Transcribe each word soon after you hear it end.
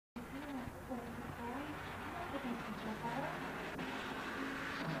think he's your brother?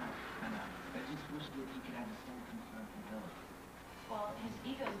 I know. I just wish that he could have the same concern for Billy. Well, his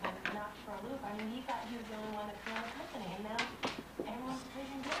ego's been knocked for a loop. I mean, he thought he was the only one that could run the company, and now everyone's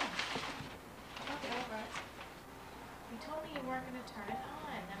praising Billy. I'll get over it. You told me you weren't going to turn it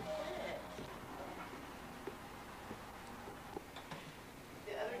on. Now quit.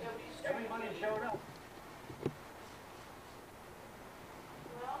 The other W's. Everybody showed up.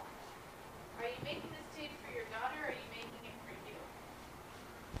 Well, are you making this tape for your daughter, or are you making it for you?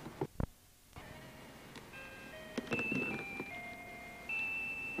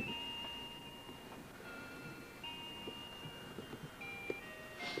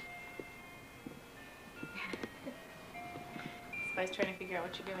 Spy's trying to figure out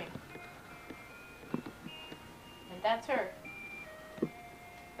what you're doing. And that's her.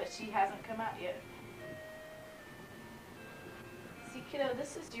 But she hasn't come out yet. See, kiddo,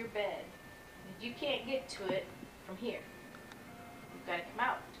 this is your bed. You can't get to it from here. You've got to come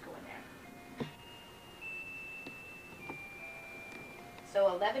out to go in there.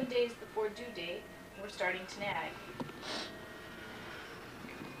 So 11 days before due date, we're starting to nag.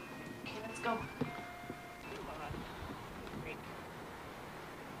 Okay, let's go. Great.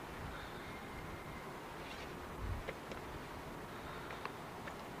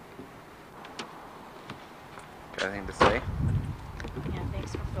 Got anything to say? Yeah,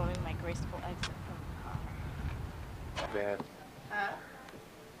 thanks for filming my graceful exit from the car. Bad. Huh?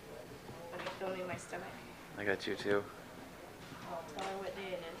 Are you filming my stomach? I got you too. Well, tell her what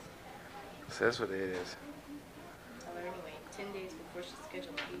day it is. Says what it is. Tell her anyway. 10 days before she's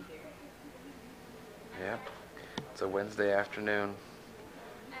scheduled to be here. Yep. It's a Wednesday afternoon.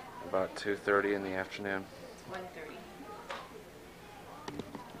 About 2:30 in the afternoon. It's 1:30.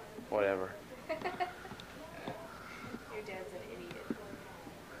 Whatever. Your dad's an idiot.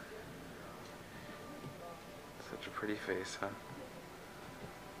 Such a pretty face, huh?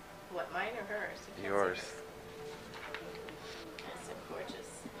 What, mine or hers? You can't see Yours. hers. That's so gorgeous.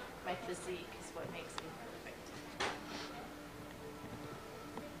 My physique is what makes me perfect.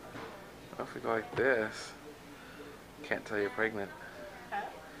 Well, if we go like this, can't tell you're pregnant. Huh?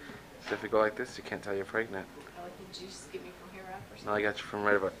 So if we go like this, you can't tell you're pregnant. Oh, did you just get me from here up or something? No, I got you from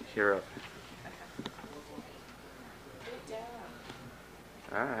right about here up. Okay. Put it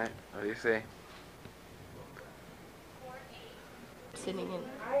down. Alright, what do you say? Sitting in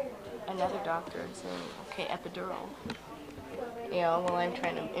another doctor and saying, okay, epidural. You know, while I'm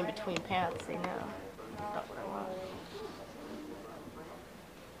trying to, in between pants, say no. Not what I want.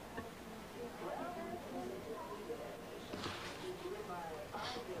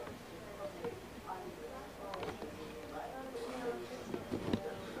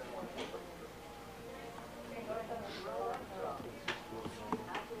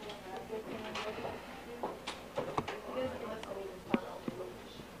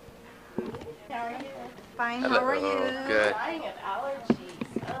 Fine, Hello. how are you? Good. Dying of allergies.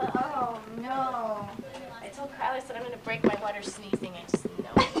 Ugh. Oh, no. I told Kylie, I said I'm going to break my water sneezing. I just know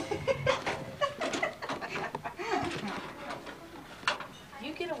it.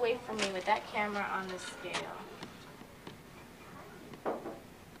 You get away from me with that camera on the scale.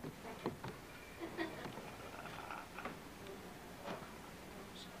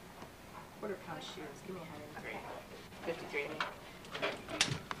 Quarter-pound shoes. Give me 103. 53 to me.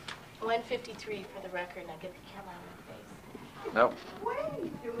 153 for the record. Now get the camera on my face. Nope. Why are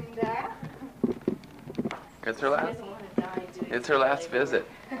you doing that? It's her She last. doesn't want to die doing It's her last labor. visit.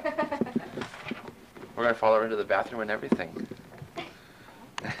 We're gonna follow her into the bathroom and everything.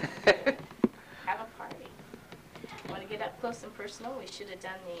 Have a party. Want to get up close and personal? We should have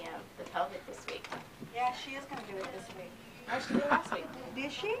done the pelvic this week. Yeah, she is going to do it this week. Oh, she did last week.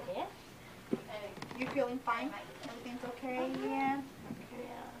 Did she? Yeah. You feeling fine? Everything's okay? Yeah.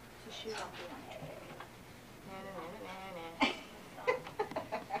 Yeah. So she won't be Na, na, na, na, na.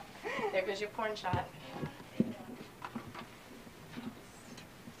 There goes your porn shot.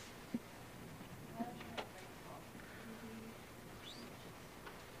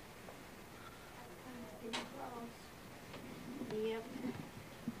 Yep.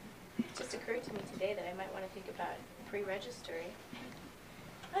 It just occurred to me today that I might want to think about pre-registering.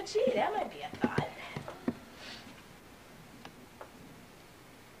 Oh, gee, that might be a thought.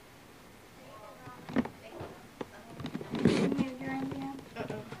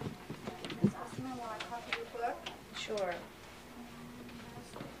 Sure.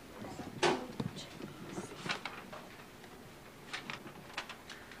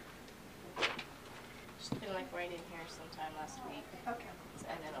 She's been like right in here sometime last week. Okay.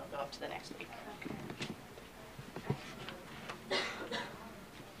 And then I'll go up to the next week. Okay.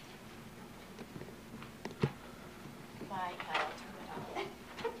 iPad, I'll turn it off.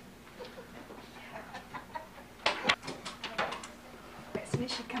 As soon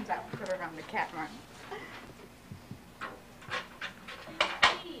as she comes out, put her on the cat run.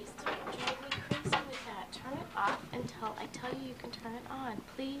 Please, don't drive me crazy with that. Turn it off until I tell you you can turn it on,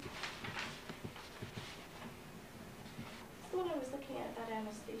 please. That's what I was looking at, that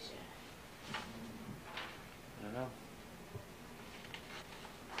Anastasia. I don't know.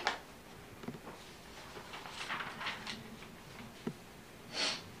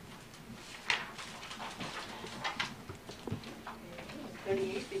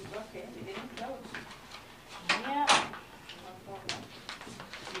 Yeah.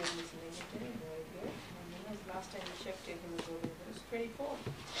 Last time we checked it, it was 24. Do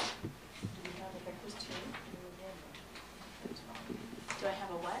we have a breakfast here? Do I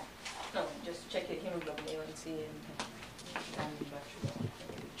have a what? No, just check your hemoglobin A1C and blood sugar.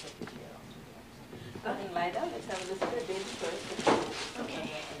 Check it here also. Go ahead and lie down. Let's have a listen to the baby first.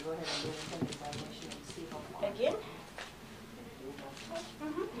 Okay. Go ahead and do some examination and see how far. Again?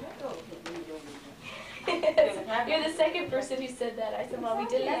 You're the second person who said that. I said, well, we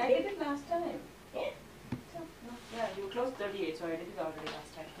did I last did it last time. Yeah. Yeah, you closed 38, so I did it already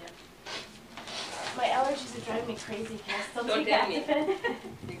last time. Yeah. My allergies are driving me crazy. Can I still Don't take tell me. Actifed?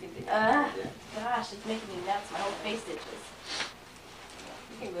 You can take it. Gosh, it's making me nuts. My whole face itches.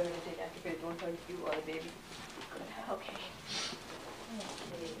 You can go ahead and take Actifed. It won't hurt you or the baby. Good. Okay.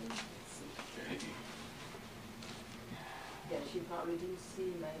 Okay. Let's see. Yeah, she probably didn't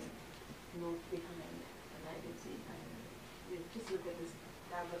see my note behind, and I did see. You just look at this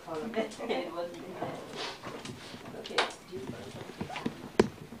tablet column. It wasn't in there. Okay, you first.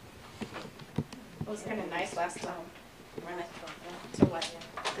 It was kind of nice last time. Right. So what?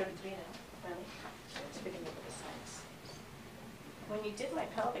 33 now. Really? It's fitting over the sides. When you did my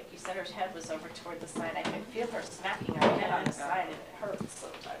pelvic, you said her head was over toward the side. I can feel her smacking her head on the side, and it hurts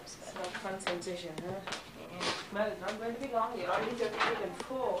sometimes. It's But not fun sensation, huh? Well, it's not going to be long. You're already 38 and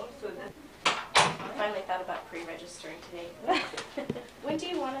 4, so that. I finally thought about pre-registering today. When do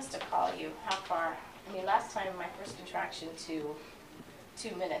you want us to call you? How far? I mean, last time my first contraction to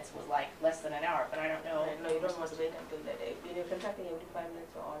 2 minutes was like less than an hour, but I don't know. No, you don't want to wait until that. When you're contracting every 5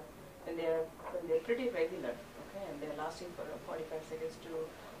 minutes or when they're pretty regular, okay, and they're lasting for 45 seconds to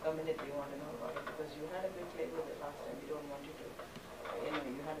a minute, you want to know about it because you had a big labor the last time. We don't want you to.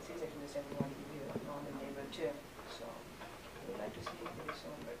 Anyway, you had a C-section this time. We want to give you a normal labor too. So we'd like to see you pretty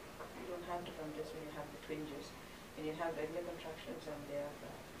soon, but you don't have to come just when you have the twinges. When you have regular contractions and they are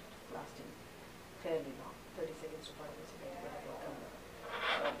lasting fairly long, 30 seconds to 45 seconds, whatever come.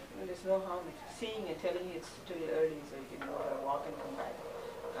 There's no harm in seeing and telling you it's still early so you can go or walk and come back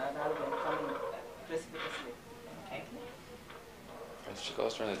rather than coming precipitously. Okay. If she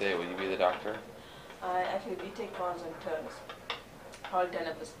goes during the day, will you be the doctor? Actually, we take calls in turns. All 10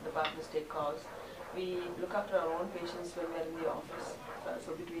 of us, the partners take calls. We look after our own patients when we're in the office.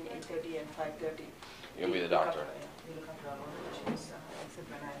 So between 8:30 and 5:30. You'll be the doctor. We look after our own patients, except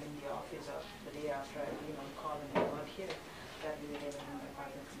when I'm in the office or the day after I've been on call and I'm not here. That we will never my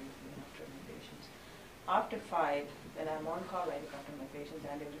partners looking after my patients. After 5, when I'm on call, I look after my patients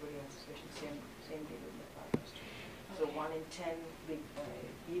and everybody else's patients. Same deal with my partners too. So 1 in 10 big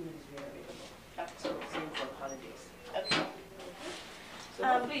evenings we are available. So same for holidays. Okay. So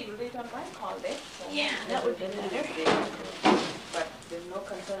hopefully you'll wait on my call day. So Yeah, that would be better. But there's no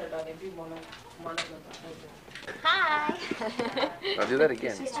concern about every one of my partners. Hi. I'll do that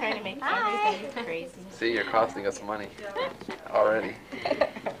again. She's trying to make everybody crazy. See, you're costing us money already.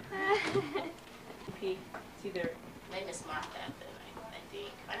 P, see there. They just mocked that then, I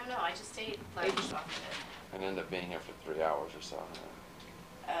think. I don't know, I just ate like chocolate. And end up being here for 3 hours or so.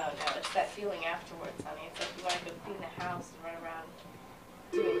 Oh no, it's that feeling afterwards, honey. It's like you want to go clean the house and run around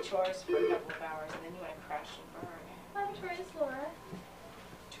doing chores for a couple of hours, and then you want to crash and burn. Hi, Victoria, it's Laura.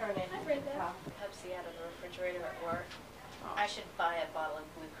 Turn it Hi, Brenda. Pepsi out of the refrigerator at work. I should buy a bottle of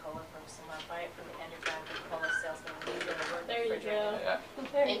blue cola from somewhere. Buy it from the underground blue cola salesman. Leave it in the work There you refrigerator. go. Yeah.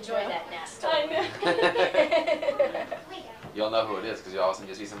 There you Enjoy go. that nest. I know. You'll know who it is because you all of a sudden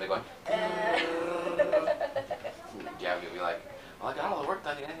you see somebody going, Gabby will be like, well, I got all the work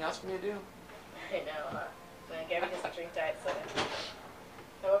done. Anything else for me to do? I know. Gabby doesn't drink diet soda.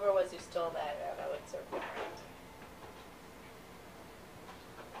 Whoever it was who stole that, I would serve that around.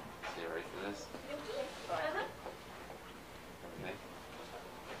 So you ready for this? Fine. Okay.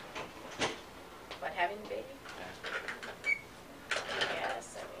 What, having a baby? Yeah.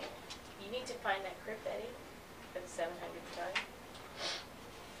 Yes, I mean, you need to find that crib, Betty, for the 700th time.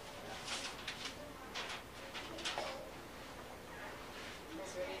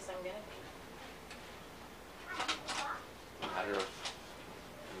 As ready as I'm gonna be.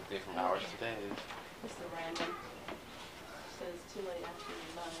 Day from hours today. It's the random. Says too late after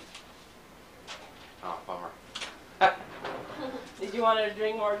lunch. Oh, bummer. Did you want to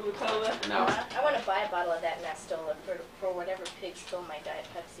drink more glucola? No. I want to buy a bottle of that Nastola for whatever pig stole my Diet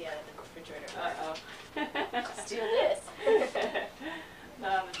Pepsi out of the refrigerator. Uh-oh. Steal this.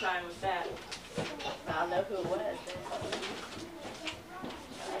 Not on the time with that. I'll know who it was.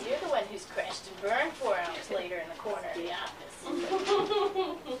 You're the one who's crashed and burned 4 hours later in the corner of the office.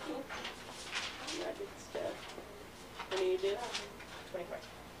 Nugget stuff. When do you do? 24th.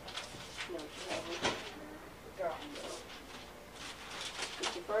 No, you haven't. Girl.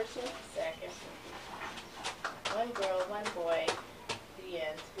 Is your first one? Second. One girl, one boy. The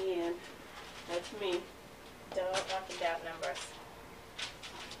end. The end. That's me. Don't knock it down numbers.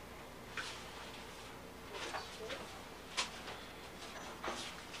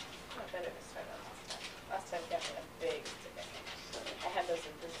 I better this time than last time. Last time got me a big stick. I had those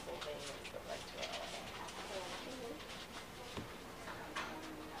invisible things that like 2 hours.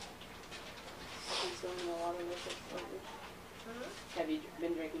 Consuming a lot of liquids lately. Have you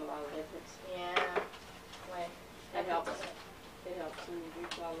been drinking a lot of liquids? Yeah. Why? It helps. It helps when you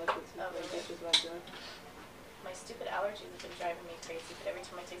drink a lot of liquids. Oh, really? Just like doing. My stupid allergies have been driving me crazy, but every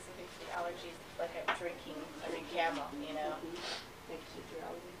time I take some big food allergies, it's like I'm drinking camel, you know? Makes you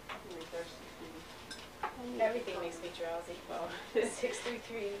drowsy. You're thirsty. Everything makes me drowsy. Well,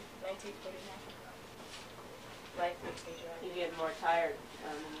 633-1949. Life makes me drowsy. you get more tired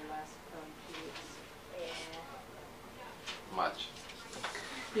in your last few weeks. Yeah. Much.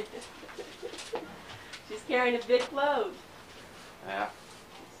 She's carrying a big load. Yeah.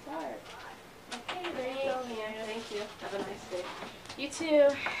 Start. Okay, there you go, Leanne. Thank you. Have a nice day. You too.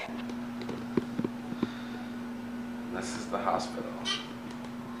 This is the hospital.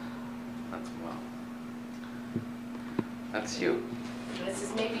 That's well. That's you. This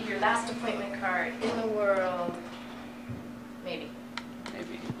is maybe your last appointment card in the world. Maybe.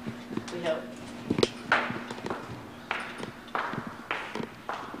 Maybe. We hope.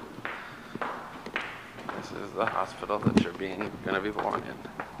 This is the hospital that you're gonna be born in.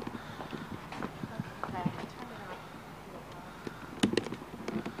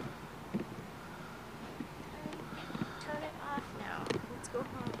 Turn it off now. Let's go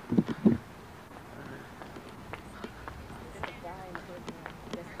home.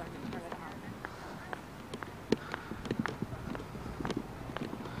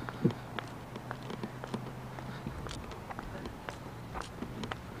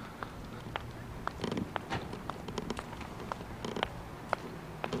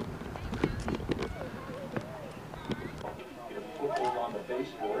 Football on the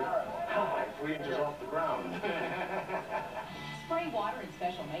baseboard. High, 3 inches off the ground. Spray water and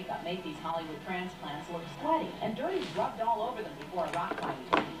special makeup make these Hollywood transplants look sweaty, and dirty's rubbed all over them before a rock climbing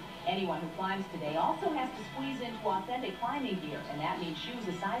game. Anyone who climbs today also has to squeeze into authentic climbing gear, and that means shoes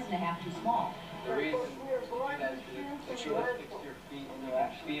a size and a half too small. The reason that you have to fix your feet and you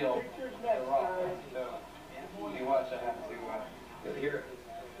feel the rock. So when you watch, I have to you'll hear it.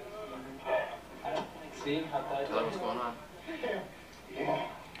 See how tight Tell them what's going on.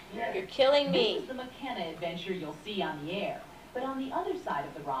 You're killing This me. is the McKenna adventure you'll see on the air. But on the other side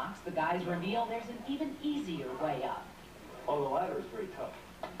of the rocks, the guys reveal there's an even easier way up. Oh, the ladder is very tough.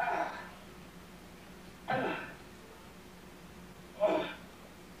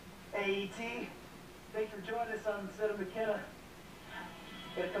 Hey, E.T. Thanks for joining us on the set of McKenna.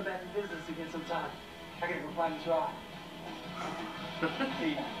 Gotta come back to business again sometime. I gotta go find this rock.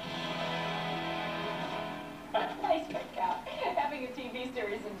 Nice pick out. Having a TV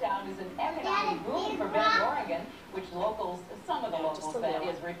series in town is an economic boom for Bend, Oregon, which some of the locals, that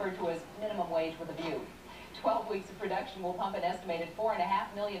is, refer to as minimum wage with a view. 12 weeks of production will pump an estimated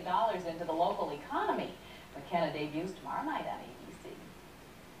 $4.5 million into the local economy. McKenna debuts tomorrow night on ABC.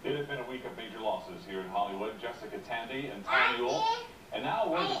 It has been a week of major losses here in Hollywood. Jessica Tandy and Tom Ewell. And now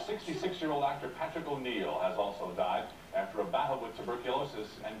word that 66-year-old actor Patrick O'Neal has also died after a battle with tuberculosis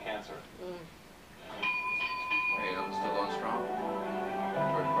and cancer. Hey, I'm still going strong.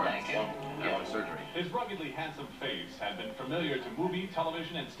 Thank you. After surgery. His ruggedly handsome face had been familiar to movie,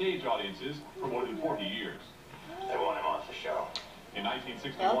 television, and stage audiences for more than 40 years. They want him off the show. In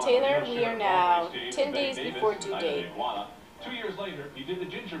 1961, Well, Taylor, O'Neal we are shared now Broadway stage 10 with Betty days Davis before in due Night of date. the Iguana. 2 years later, he did The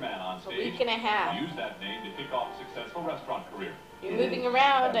Ginger Man on A stage. week and a half. He used that name to kick off a successful restaurant career. You're moving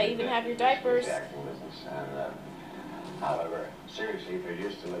around. I even have your diapers. Acting business, and however, seriously, if you're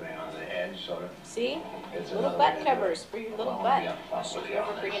used to living on the edge, sort of, See? it's Little another butt way to do it. covers for your little Well, butt. yeah, possibly If you ever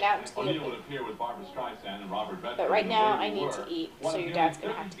honest. bring it out into the O'Neal would open. appear with Barbara Streisand and Robert Redford. But right in now, Where I We need Were, to eat, one so of your nearly dad's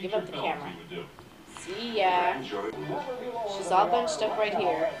gonna have 30 to give up feature the films camera. he would do. See ya. She's all bunched up right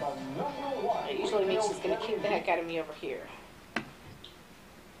here. It usually means she's gonna kick the heck out of me over here.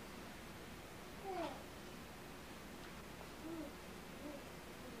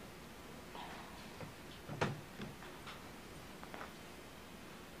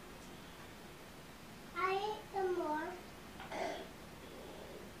 I ate some more.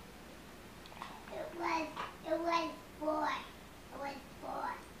 It was 4. It was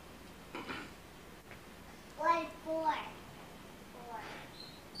 4. Was 4. 4.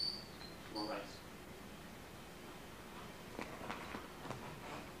 More rice.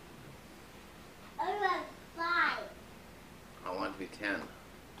 It was 5. I want it to be 10.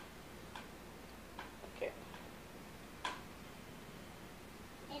 Okay.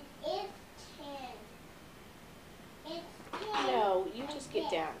 It is 10. It's 10. No, you just get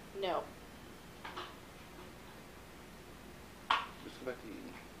down. No. Just go back to eating.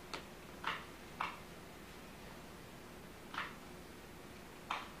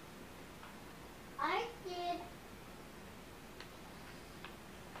 I did.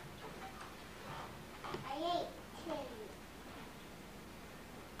 I ate 10.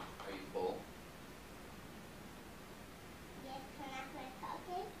 Are you full? Yes, can I have my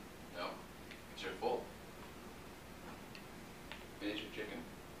cupcake? No. But you're full. Finish your chicken.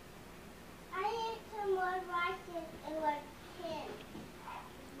 I ate some more rice and it was 10.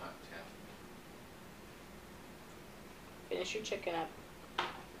 Not 10. Finish your chicken up.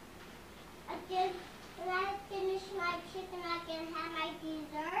 When I finish my chicken, I can have my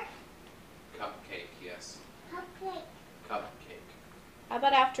dessert. Cupcake, yes. Cupcake. Cupcake. How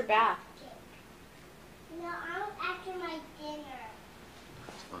about after bath? No, I'm after my dinner.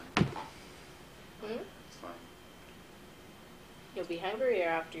 It's fine. Hmm? It's fine. You'll be hungrier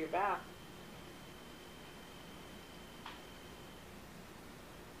after your bath.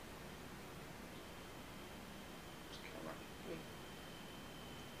 It's camera.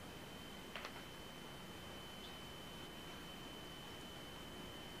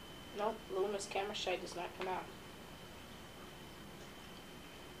 Nope, Luna's camera shy does not come out.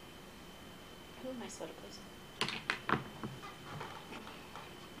 Ooh, my soda, please.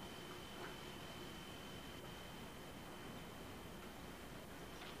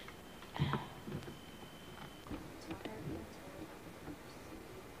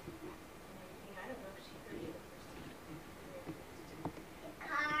 The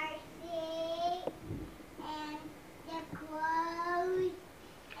car seat and the clothes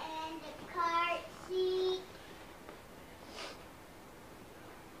and the car seat.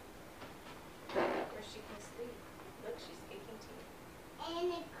 Where she can sleep. Look, she's speaking to you. And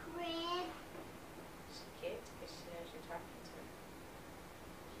the crib. She kicked because she knows you're talking to her.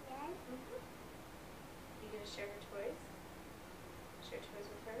 Yes. You gonna share her toys? Share toys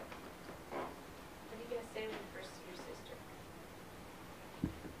with her? What are you gonna say when you first see your sister?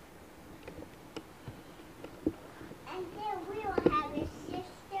 And then we will have a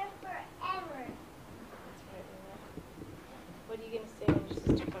sister forever. That's right, Luna. What are you gonna say when your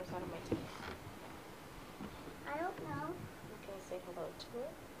sister comes out of my tummy? I don't know. You gonna say hello to her?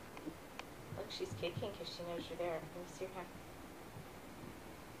 Look, she's kicking because she knows you're there. Let me see her hand.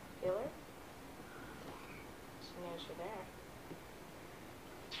 Feel her? She knows you're there.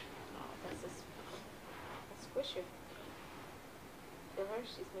 Oh, that's a squisher. Feel her?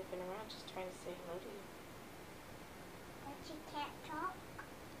 She's moving around. She's trying to say hello to you. But she can't talk.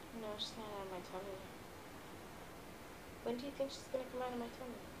 No, she's not out of my tummy. When do you think she's gonna come out of my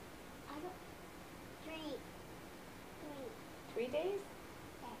tummy? I don't. 3. 3 days?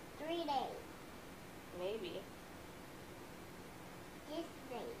 Yeah, 3 days. Maybe. This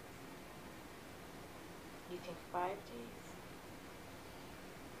day. You think 5 days?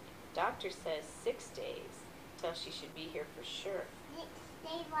 Doctor says 6 days till she should be here for sure. 6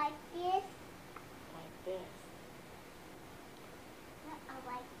 days like this. Like this.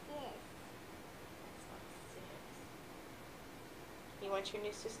 Like this. That's not 6. You want your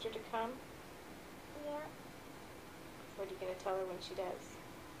new sister to come? Yeah. What are you going to tell her when she does?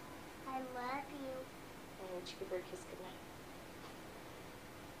 I love you. Why don't you give her a kiss goodnight?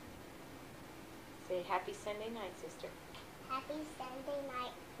 Say happy Sunday night, sister. Happy Sunday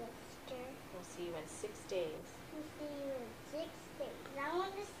night, sister. We'll see you in 6 days. We'll see you in 6 days. I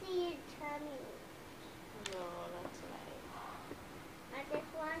want to see your tummy. No, not tonight. I just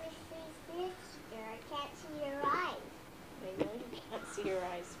want to see sister. I can't see your eyes. I know you can't see her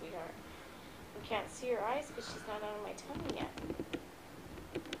eyes, sweetheart. You can't see her eyes because she's not out of my tummy yet.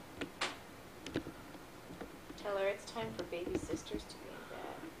 Tell her it's time for baby sisters to be in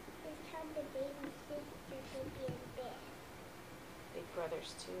bed. It's time the baby sister to be in bed. Big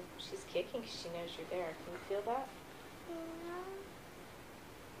brothers too. She's kicking 'cause she knows you're there. Can you feel that?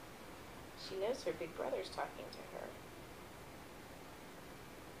 She knows her big brother's talking to her.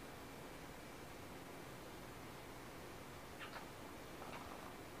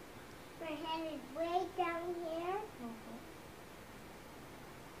 My hand is way down here.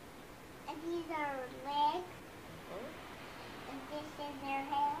 And these are her legs. And this is their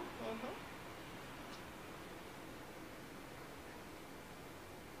hair.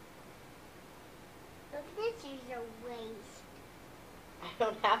 Look, this is her waist. I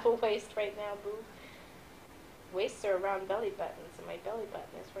don't have a waist right now, boo. Waists are around belly buttons, and my belly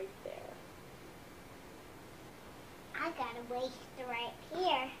button is right there. I got a waist right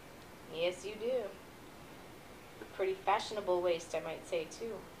here. Yes, you do. A pretty fashionable waist, I might say,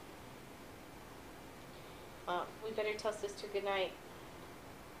 too. Well, we better tell Sister goodnight.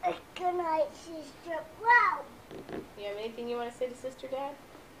 Good night, sister. Wow. You have anything you want to say to Sister, Dad?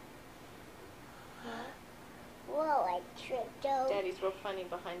 Whoa, I tripped over. Daddy's real funny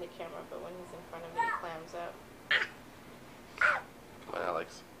behind the camera, but when he's in front of me, he clams up. Come on,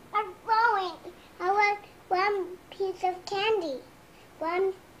 Alex. I'm going. I want one piece of candy.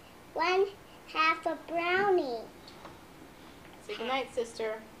 One half a brownie. Say goodnight,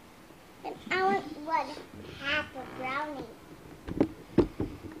 Sister. And I want one half a brownie.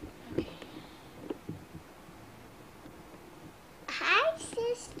 Okay. Hi,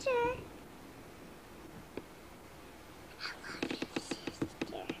 sister. I love you,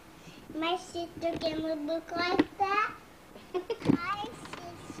 sister. My sister gonna look like that. Hi,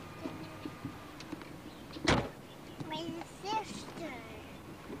 sister. My sister.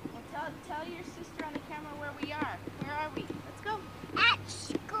 Well, tell your sister on the camera where we are. Where are we? Let's go. At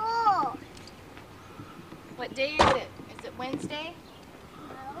school. What day is it? Is it Wednesday?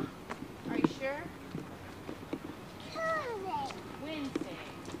 No. Are you sure? Tuesday. Wednesday.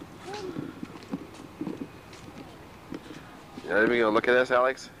 You ready to go look at this,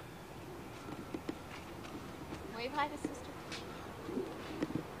 Alex? Wave hi to sister.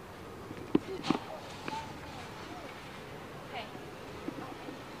 Hey.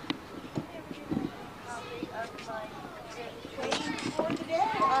 Waiting for today,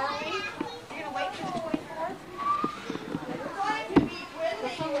 are we? You're gonna wait for the 24th? We're going to be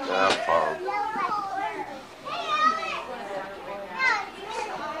winning. Have fun.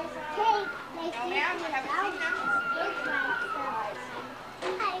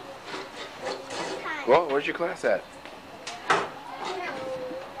 Well, where's your class at?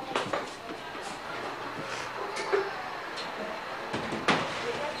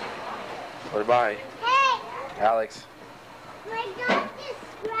 Bye-bye. Hey, Alex. my dog is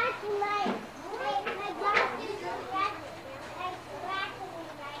scratching my dog is scratching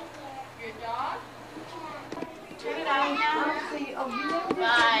right here. Your dog? Turn it on now.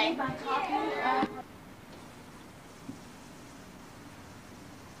 Bye.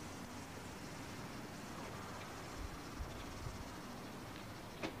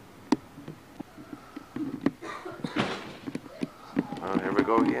 Oh, here we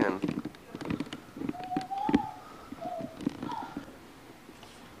go again.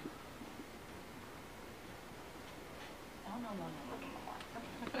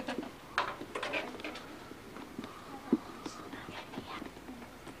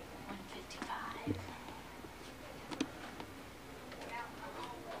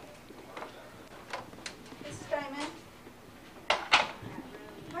 Mrs. Diamond.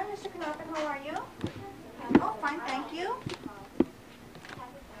 Hi, Mr. Knappen. How are you? Oh, fine, thank you.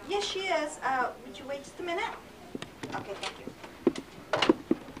 Yes, she is. Would you wait just a minute? Okay, thank you.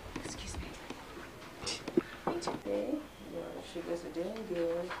 Excuse me. Okay, your sugars are doing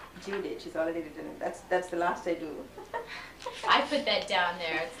good. Judith, she's already written it. That's the last I do. I put that down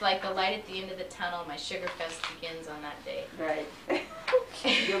there. It's like the light at the end of the tunnel. My sugar fest begins on that day. Right.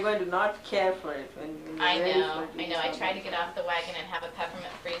 You're going to not care for it when you're I ready know, for it. I know. I tried to get off the wagon and have a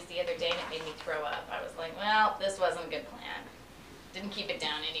peppermint freeze the other day, and it made me throw up. I was like, well, this wasn't a good plan. Didn't keep it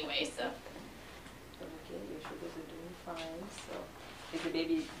down anyway, so. Okay, your sugars are doing fine. So, is the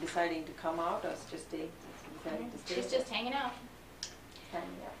baby deciding to come out or just stay? Deciding to stay? She's just hanging out.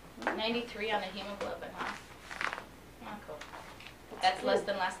 hanging out. 93 on the hemoglobin, huh? Oh, cool. That's less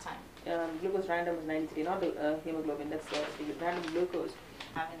than last time. Glucose random is 93, not the hemoglobin. That's the random glucose.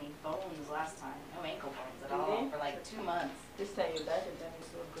 Have any bones last time? No ankle bones at Really? all for like 2 months. This time you died and then it's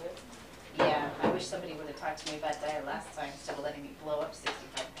so good. Yeah, I wish somebody would have talked to me about diet last time instead of letting me blow up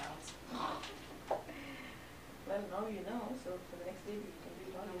 65 pounds. Well, now you know. So for the next baby, you can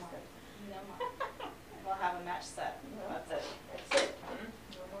do all this stuff. No more. We'll have a match set. That's it. That's it.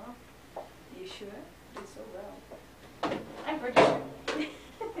 No more. You sure? Did so well. I'm pretty sure.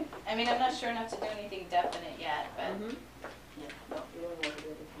 I mean, I'm not sure enough to do anything definite yet, but Yeah, no, you don't want to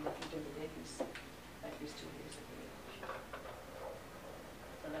do anything until the baby's at least 2 years of age.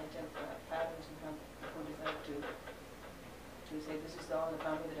 So I tell parents who decide to say, this is all the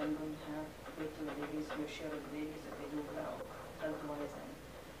family that I'm going to have, wait till the babies, you're sure of the babies that they do well, health-wise, and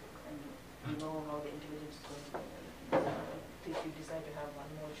you know how the intelligence is going to be. If you decide to have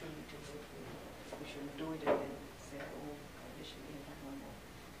one more, it should be too late for you. You shouldn't do it and then say, oh, I wish we didn't have one more.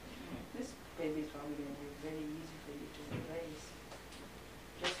 This baby is probably going to be very easy for you to raise.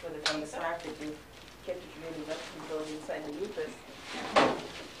 Just from the fact that you kept it really well controlled inside the uterus.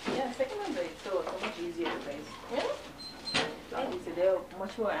 Yeah, second one is so much easier to raise. really? Not easy. They are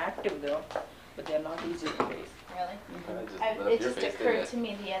much more active though, but they are not easy to raise. Really? Your It just face, occurred didn't to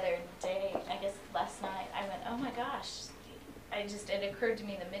me the other day, I guess last night, I went, oh my gosh. It occurred to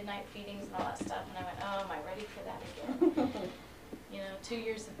me the midnight feedings and all that stuff, and I went, oh, am I ready for that again? You know, 2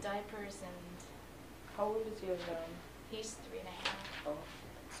 years of diapers, and How old is your he's 3.5. oh,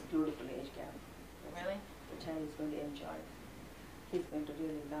 it's a beautiful age gap. Really? The child is going to enjoy. He's going to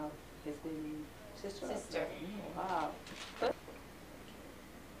really love his baby sister. Sister. Wow.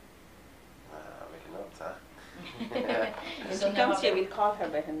 Making notes, huh? When So she now comes here, I'm- we'll call her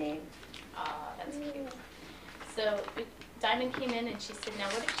by her name. That's cute. So Diamond came in and she said, now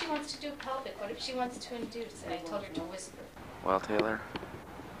what if she wants to do pelvic? What if she wants to induce? And I told her to whisper. Well, Taylor,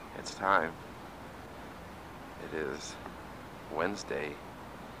 it's time. It is Wednesday,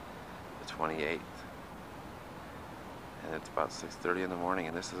 the 28th. And it's about 6:30 in the morning,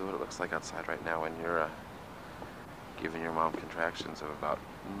 and this is what it looks like outside right now when you're giving your mom contractions of about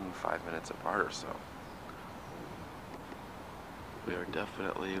 5 minutes apart or so. We are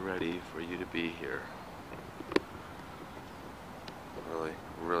definitely ready for you to be here. Really,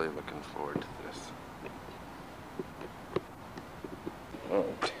 really looking forward to this. Oh,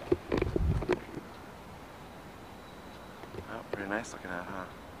 pretty nice looking out, huh?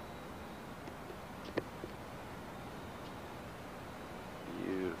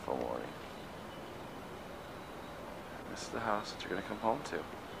 Beautiful morning. This is the house that you're gonna come home to.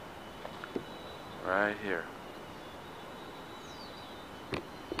 Right here.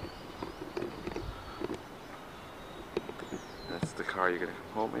 That's the car you're gonna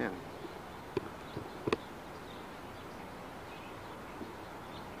come home in.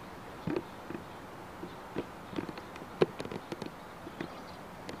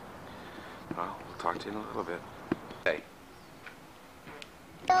 Well, we'll talk to you in a little bit. Hey.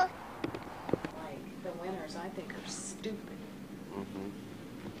 Like, the winners, I think, are stupid.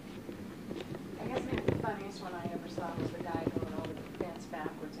 I guess maybe the funniest one I ever saw was the guy going over the fence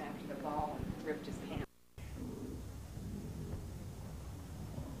backwards after the ball and ripped his pants.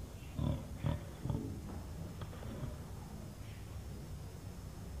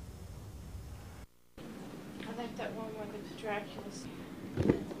 I like that one where the Dracula's. That's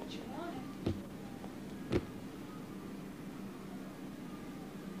what you wanted.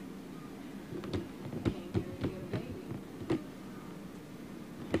 Came here to get a baby.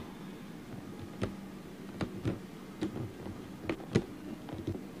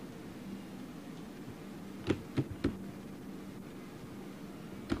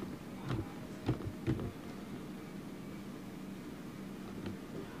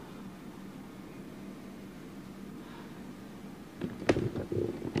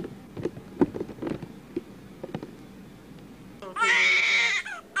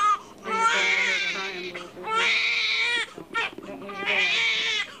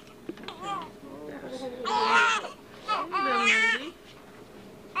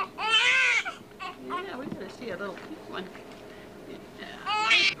 Yeah, we gotta see a little pink one.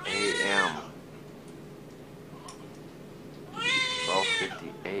 a.m. 12:50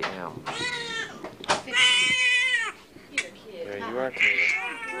 a.m. Here, kid. There you are, Taylor.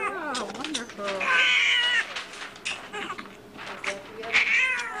 Oh, wonderful.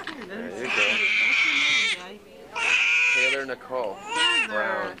 There you go. Taylor Nicole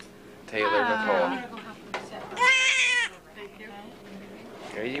Brown. Taylor Nicole. Thank you.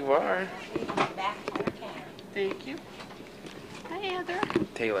 There you are. Thank you. Hi, Heather.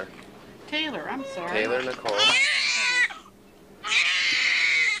 Taylor. Taylor, I'm sorry. Taylor Nicole.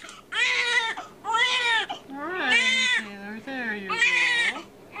 All right, Taylor, there you go.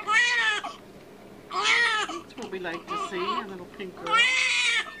 That's what we like to see, a little pink girl.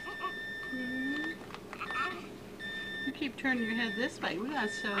 Mhm. You keep turning your head this way. We got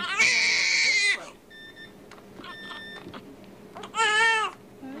so.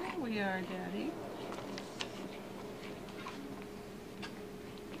 There we are, Daddy.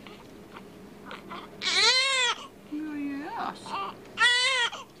 Oh, yes.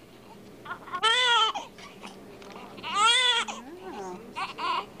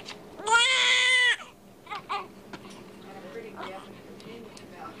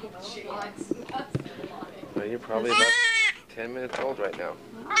 probably about 10 minutes old right now.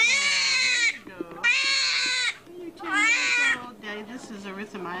 There you go. You're 10 minutes old, Daddy. This is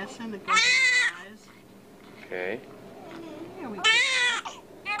erythromycin that goes in your eyes. Okay. There we go.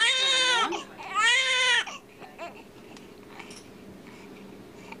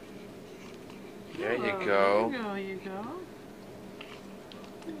 There you Oh, go. There you go.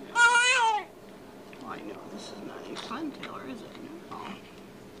 Oh, I know this is not any fun, Taylor, is it? No.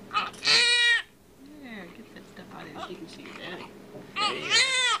 There, get that stuff out of here so you can see your daddy.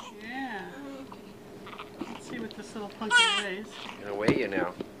 Yeah. Let's see what this little punky weighs. Gonna weigh you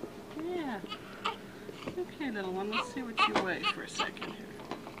now. Yeah. Okay, little one, let's see what you weigh for a second here.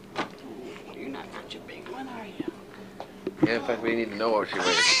 Oh, you're not such a big one, are you? Yeah, in fact, we need to know what she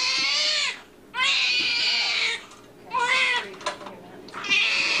weighs.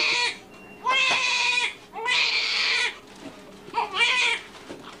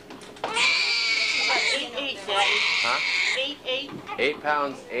 Huh? 8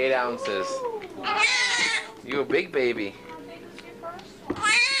 pounds, 8 ounces. You a big baby.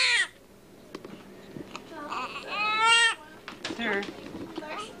 There.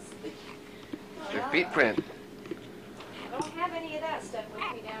 Your feet print. I don't have any of that stuff with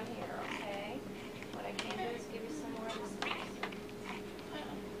me down here, okay? What I can do is give you some more of this.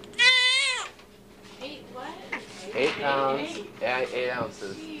 8 what? 8 pounds, 8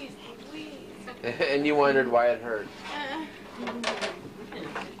 ounces. Jeez Louise. And you wondered why it hurt.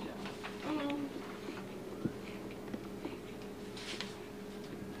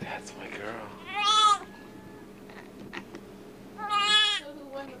 That's my girl.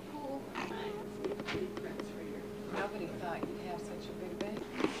 Nobody thought you'd have such a big baby.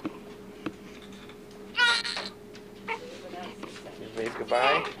 Wave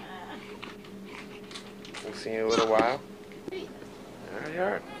goodbye. We'll see you in a little while. There you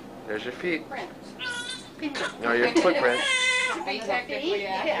are. There's your feet. No, your footprint. To be technically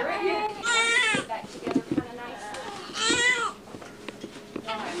accurate. Back together kind of nicely.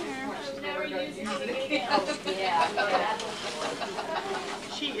 Oh, yeah.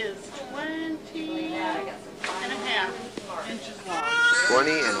 She is 20 and a half inches long.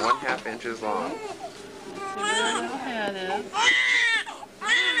 20 and 1/2 inches long. Let's see where her little head is.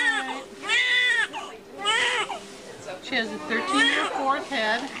 Alright. She has a 13 to 4th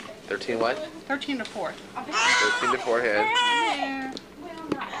head. 13 what? 13 to 4th. 13 to 4 head. There.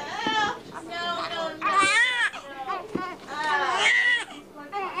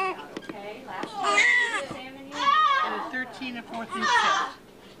 And a 13 to 4th inch head.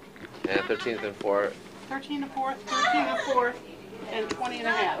 And 13th and 4. 13 to 4th, 13 to 4th, and 20 and a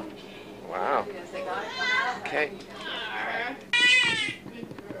half. Wow. Okay. Good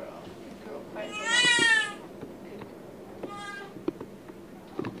girl.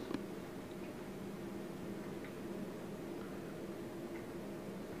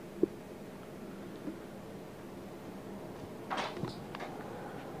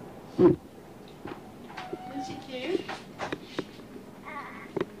 Is she cute?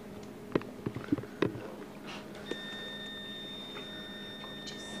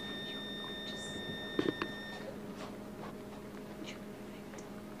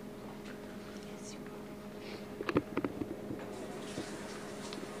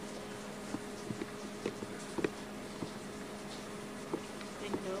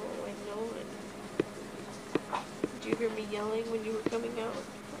 I know it. Did you hear me yelling when you were coming out?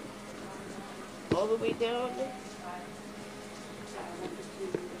 All the way down?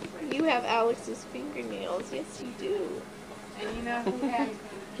 You have Alex's fingernails. Yes, you do. And you know who has...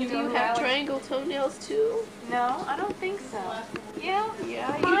 Do you have triangle toenails too? No, I don't think so. Yeah?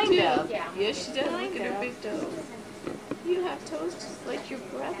 Yeah, Kind you do. of. Yes, she does. Look at her big toe. You have toes just like your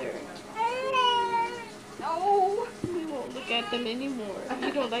brother. No. We won't look at them anymore.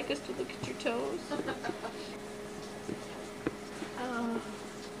 You don't like us to look at your toes?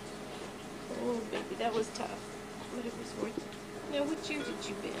 Oh, baby, that was tough. But it was worth it. Now, which ear did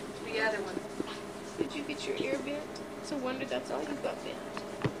you bend? The other one. Did you get your ear bent? It's a wonder that's all you got bent.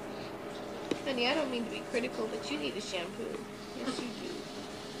 Honey, I don't mean to be critical, but you need a shampoo. Yes, you do.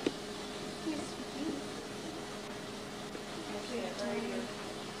 Yes, you do.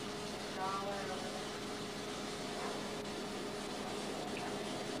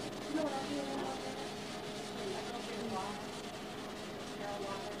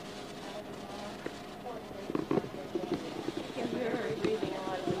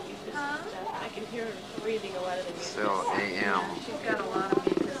 I can hear her breathing a lot of the mucus. Still AM. She's got a lot of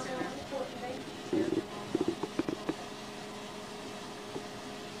mucus in her.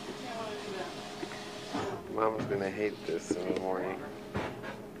 Mom's gonna hate this in the morning.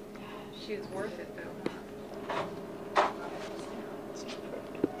 She was worth it though.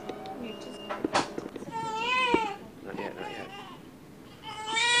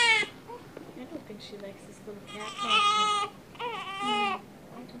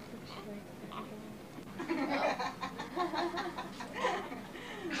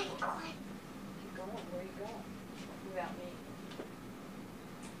 about me.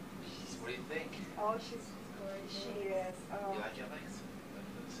 What do you think? Oh, she's gorgeous. She is. Oh. You like Alex? Like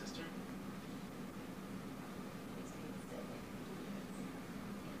the sister?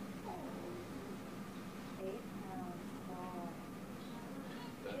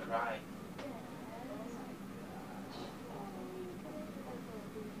 Don't cry.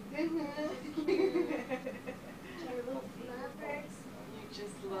 You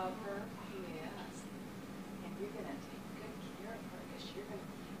just love her. Yes. And you're going to take good care of her because you're going to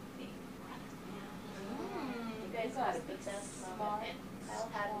be brothers now. You guys got the best moment. And Kyle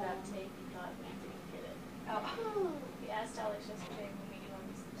had an uptake. He thought we didn't get it. Oh. He asked Alex yesterday when we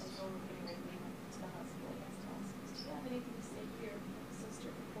went to the hospital. He asked Alex, do you have anything to say to your sister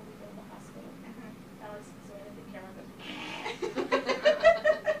before we go to the hospital? Alex was right at the camera.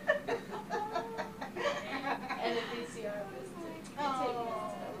 And the VCR was taking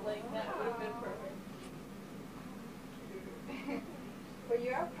us like that would have been perfect. Well,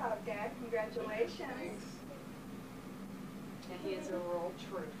 you're a proud dad. Congratulations. And he is a real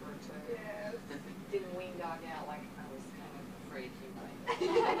trooper, too. Yes. Didn't wing dog out like I was kind of afraid he might.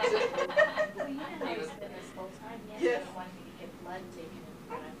 Well, you know how he's been this whole time. He Yes. hasn't wanted to get blood taken in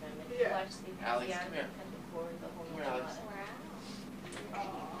front of him. And he Yeah. watched the Alex, VCR come here. and cut the cord the whole Come here, night. Alex.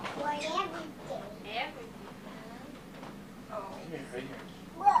 What everything? Oh. Come here, right here.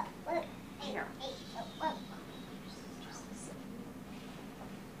 What? Here. What?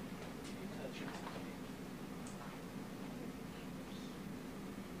 Touch her.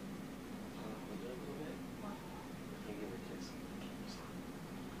 A little bit. Can you give her a kiss?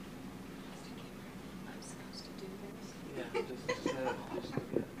 I'm supposed to do this. Yeah, just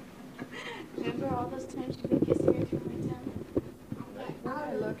Remember all those times you've been kissing her through my tongue? Where do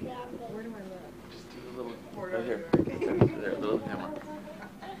I look at? Where do I look? Just do a little. Where Right do here. I look? There, little camera.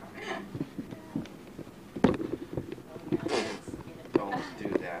 Don't do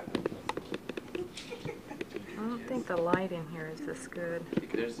that. I don't think the light in here is this good.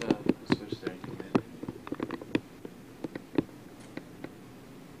 There's a switch there. You can hit it.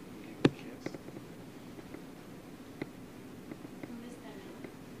 Give her a kiss.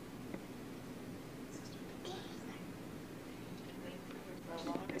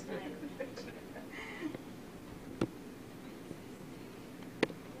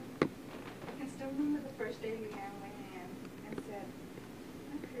 I still remember the first day Leanne went in and said,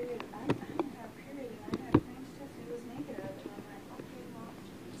 my period, I don't have a period, and I had a claims test, and it was negative. And I'm like, okay, well.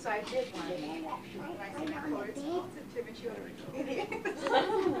 So I did one. And I said, my Lord's positive, and she went, idiot.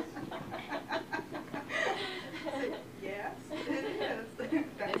 Yes, it is.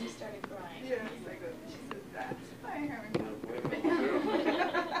 Then you started crying. Yes, I go, she said, that's why I haven't got a Wait a period. minute.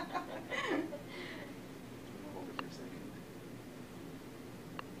 Hold it for a second.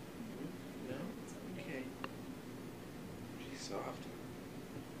 No? Okay. She's soft.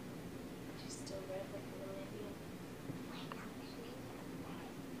 She's still red like a little Indian.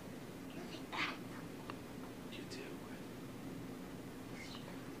 You do.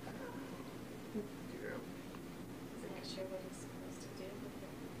 Isn't he sure what he's supposed to do with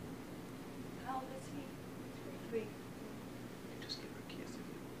her? How old is he? 3. Just give her a kiss.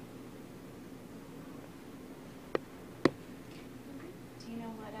 Do you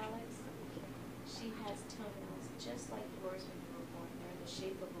know what, Alex? She has toenails just like yours when you were born. They're in the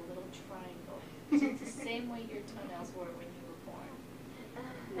shape of a little triangle. So it's the same way your toenails were when you were born.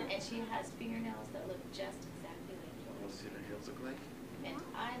 And she has fingernails that look just exactly like Want yours. to see what her heels look like? And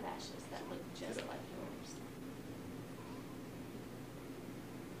eyelashes that look just like yours.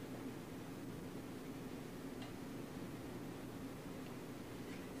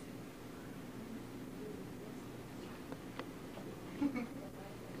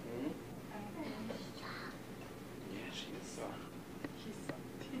 Yeah, she is soft. She's soft.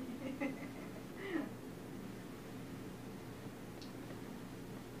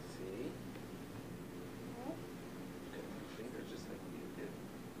 See? Got her fingers just like you did.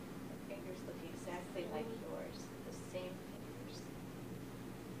 Her fingers look exactly like yours. The same fingers.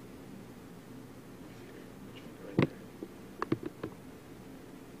 Which one? Right there.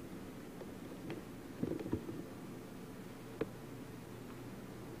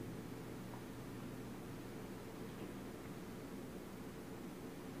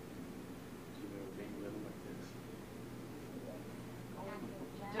 Do you ever being little like this?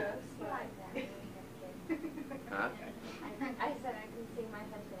 Just like Huh? I said I can see my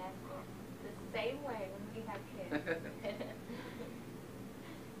husband after the same way when we have kids.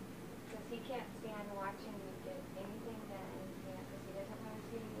 Because he can't stand watching me get anything done, because he doesn't want to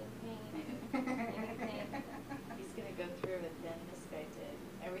see me in pain, anything. He's gonna go through it then this guy did.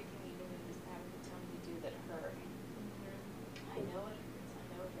 Everything even he was having to tell me to do that hurt.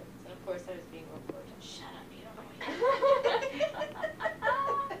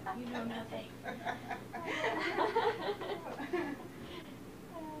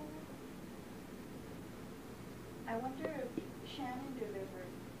 I wonder if Shannon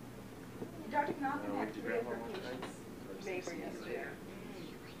delivered. Dr. Knopfman had three of her patients labor yesterday.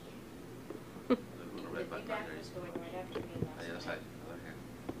 The feedback was going right after me last On the other side. Okay.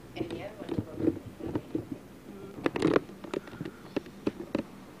 And the other one was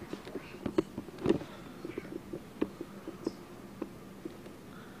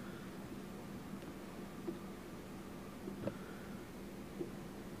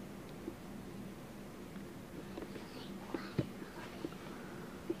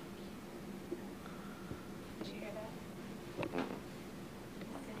Did you hear that?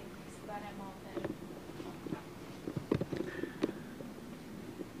 He's glad I'm all better.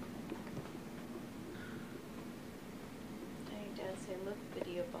 Hey, Dad, say, look,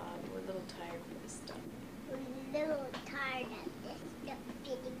 Video Bob, we're a little tired for this stuff. We're a little tired of this stuff,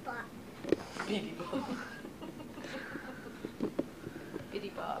 Bitty Bob. Bitty Bob. Bitty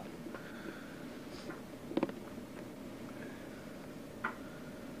Bob.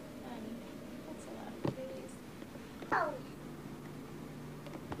 Honey, that's a lot of babies. Oh.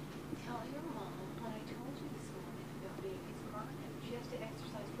 Tell your mom what I told you this morning about baby's crying. She has to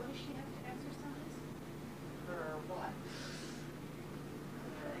exercise. What does she have to exercise? Her what?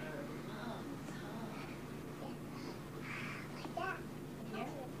 Her lungs, huh?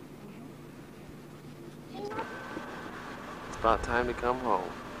 Yeah. It's about time to come home.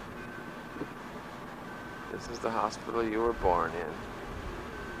 This is the hospital you were born in.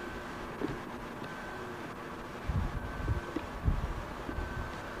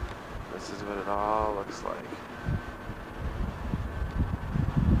 This is what it all looks like.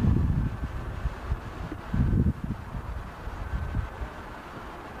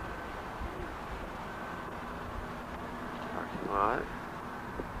 Parking lot.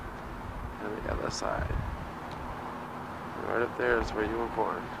 And the other side. Right up there is where you were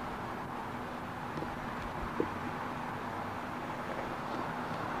born.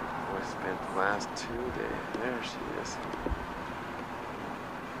 We spent the last 2 days. There she is.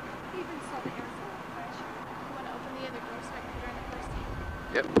 Even saw the airflow pressure. You want to open the other door so I can put her in the car seat?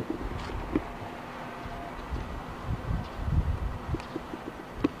 Yep.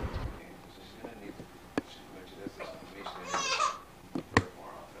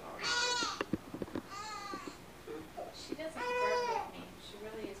 She doesn't work with me. She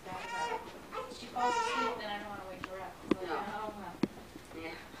really is bad about it. She falls asleep, then I don't want to wake her up. It's like, oh, well.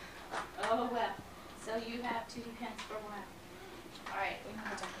 Yeah. Oh, well. So you have to depend for a while. All right, we know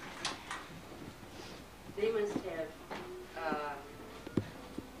what They must have a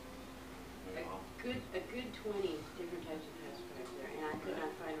good 20 different types of pastries there, and I could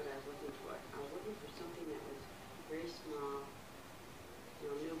not find what I was looking for. I was looking for something that was very small,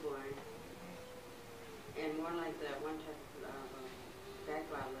 newborn, and more like the one type of back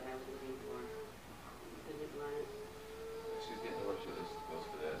bottle that I was looking for. Couldn't it run it? She's getting to where she just goes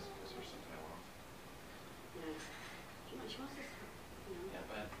for this, gives her some time off. Yeah. She wants to, Yeah,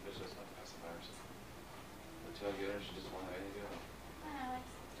 but there's just nothing past the virus. Until I get her, she just won't have any good. Alex,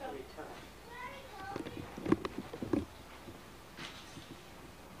 it's really tough.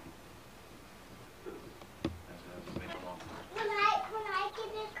 When I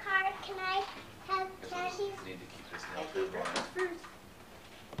get a car, can I have candy? Need to keep this nail trim going.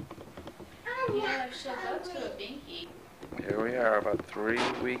 Yeah, she'll go to a binky. Here we are, about 3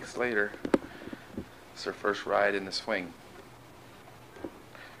 weeks later. It's her first ride in the swing.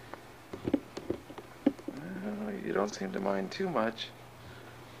 You don't seem to mind too much.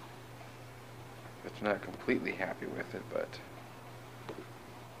 But you're not completely happy with it, but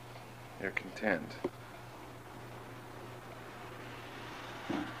you're content.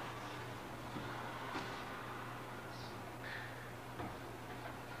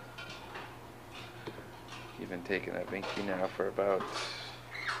 You've been taking that binky now for about,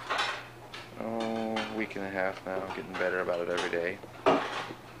 a week and a half now, getting better about it every day.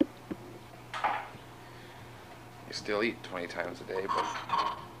 You still eat 20 times a day, but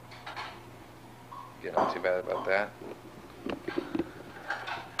you're not too bad about that.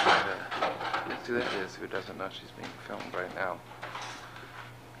 Let's see who that is who doesn't know she's being filmed right now.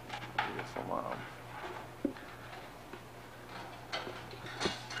 Beautiful mom.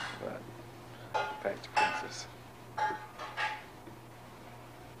 But back to Princess.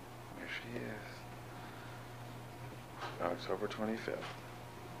 There she is. October 25th.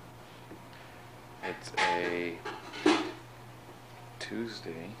 It's a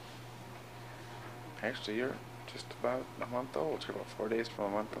Tuesday. Actually, you're just about a month old. You're about 4 days from a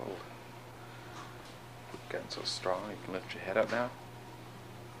month old. You've gotten so strong, you can lift your head up now.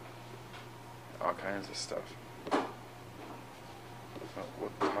 All kinds of stuff. So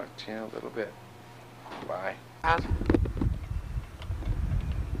we'll talk to you in a little bit. Bye.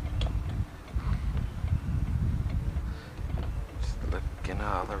 Just looking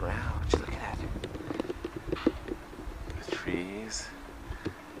all around. What you looking at? The trees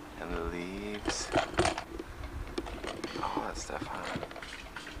and the leaves. All that stuff, huh?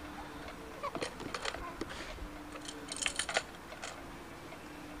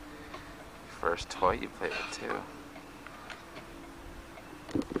 First toy you played with too.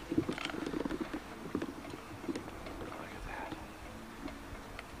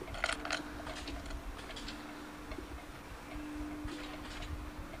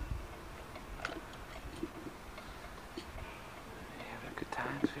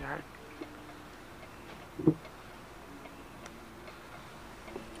 Sweetheart.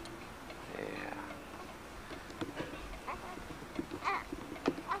 Yeah.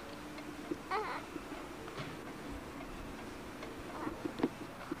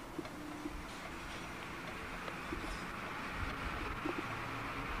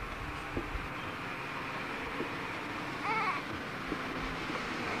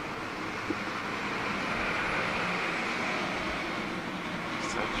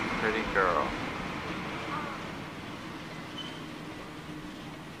 Such a pretty girl.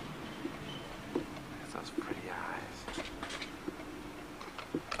 Look at those pretty eyes.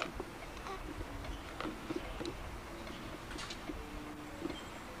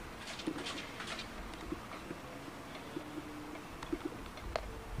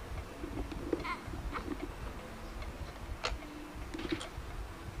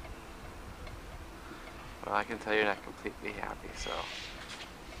 Well, I can tell you're not completely happy, so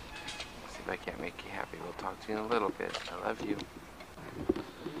see if I can't make you happy. We'll talk to you in a little bit. I love you.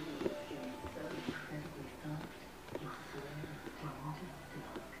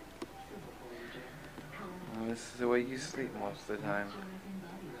 Well, this is the way you sleep most of the time.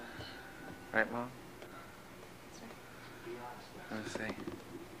 Right, Mom? Let's see.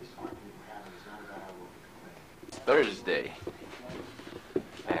 It's Thursday.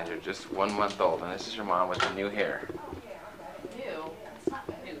 And you're just 1 month old, and this is your mom with the new hair. New? It's not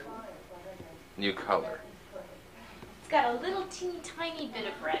new. New color. It's got a little teeny tiny bit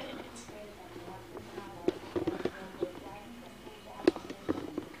of red in it.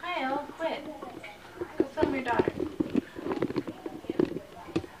 Kyle, quit. Go film your daughter.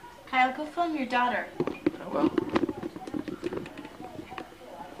 Kyle, go film your daughter. Oh, well.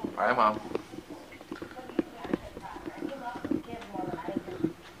 Bye, Mom.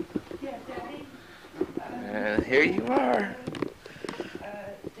 And here you are.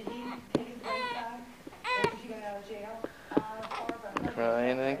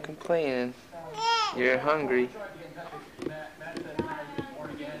 Crying and complaining. You're hungry.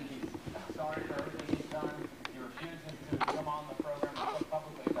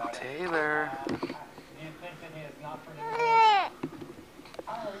 Taylor.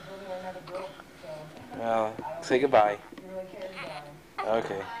 Well, say goodbye.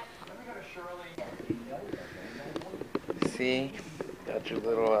 Okay. See, got your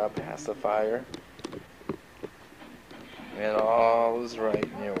little pacifier, and all is right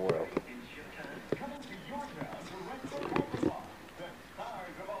in your world.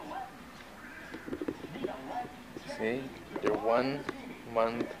 See, you're 1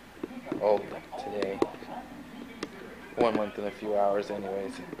 month old today. 1 month and a few hours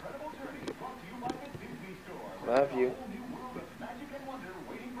anyways. Love you.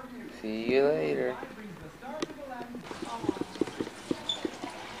 See you later.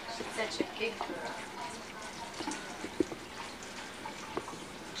 She's such a big girl.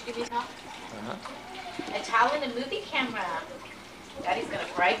 Did you give me a towel? A towel and a movie camera. Daddy's gonna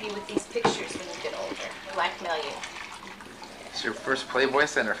bribe you with these pictures when you get older. Blackmail you. It's your first Playboy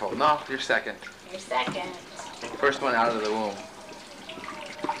centerfold. No, you're second. You're second. First one out of the womb.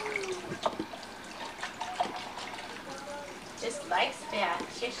 Just likes that.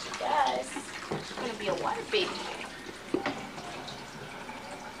 Yes, she does. She's gonna be a water baby.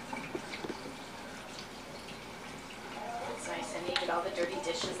 That's nice. And you get all the dirty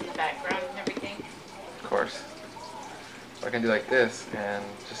dishes in the background and everything. Of course. I can do like this and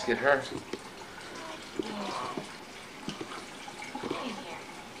just get her.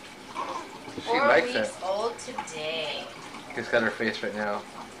 She 4 likes weeks it. old today. Just got her face right now.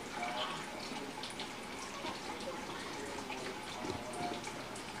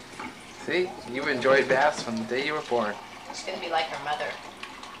 See, you've enjoyed baths from the day you were born. She's gonna be like her mother.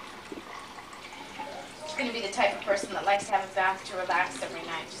 She's gonna be the type of person that likes to have a bath to relax every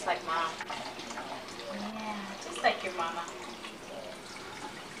night, just like Mom. Yeah, just like your mama.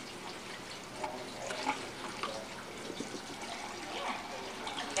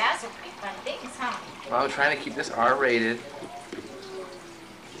 Baths are pretty fun things, huh? Well, I'm trying to keep this R-rated.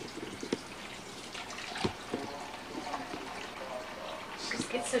 She just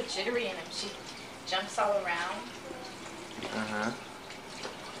gets so jittery in them. She jumps all around. Uh-huh.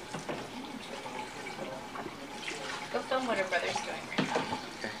 Go film what her brother's doing right now.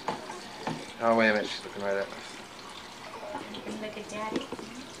 Okay. Oh, wait a minute. She's looking right at us. You can look at Daddy.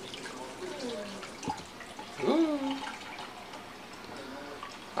 Ooh.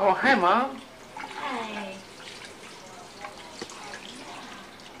 Oh, hi, Mom. Hi.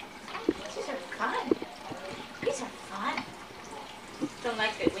 These are fun. These are fun. Don't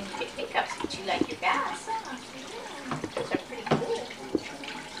like it when you get hiccups, but you like your baths. Huh? Yeah. Those are pretty cool.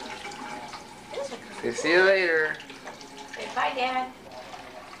 Those are pretty cool. See you later. Say bye, Dad.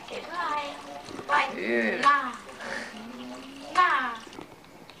 Say bye. Bye. Yeah. Mwah. Mwah.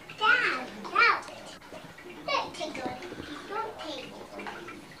 Dad, no. Don't take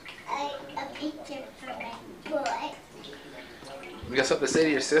a picture for my boy. You got something to say to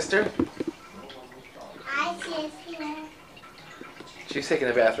your sister? Hi, sister. She's taking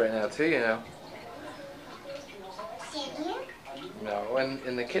a bath right now, too, you know. Sit here. No,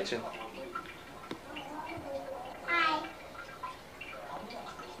 in the kitchen. Hi.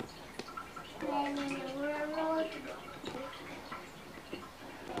 Where in the world?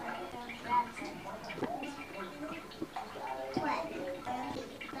 What?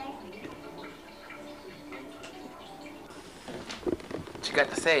 What you got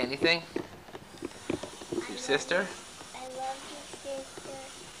to say? Anything? Your sister? I love you, sister.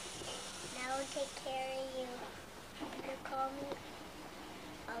 And I will take care of you. You call me,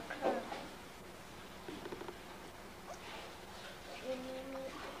 I'll come. If you need me,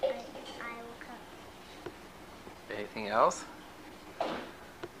 I will come. Anything else? And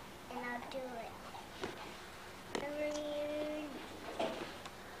I'll do it. Whatever you need.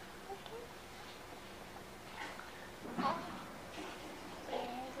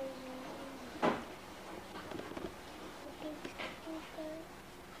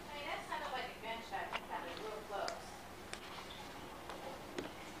 That sounded like a gunshot. It sounded real close.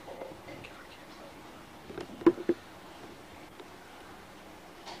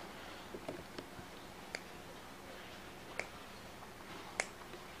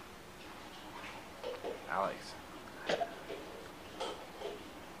 Alex.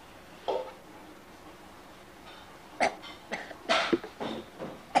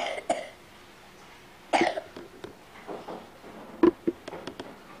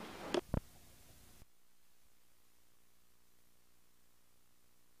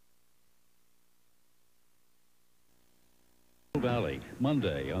 Valley,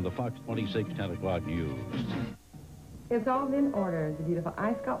 Monday on the Fox 26 10 o'clock news. It's all in order. The beautiful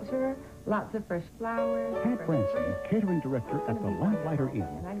ice sculpture, lots of fresh flowers. Pat Branson, catering director at the Lamplighter Inn,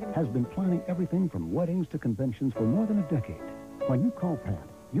 has been planning everything from weddings to conventions for more than a decade. When you call Pat,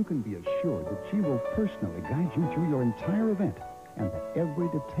 you can be assured that she will personally guide you through your entire event and that every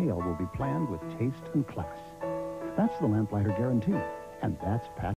detail will be planned with taste and class. That's the Lamplighter guarantee, and that's Pat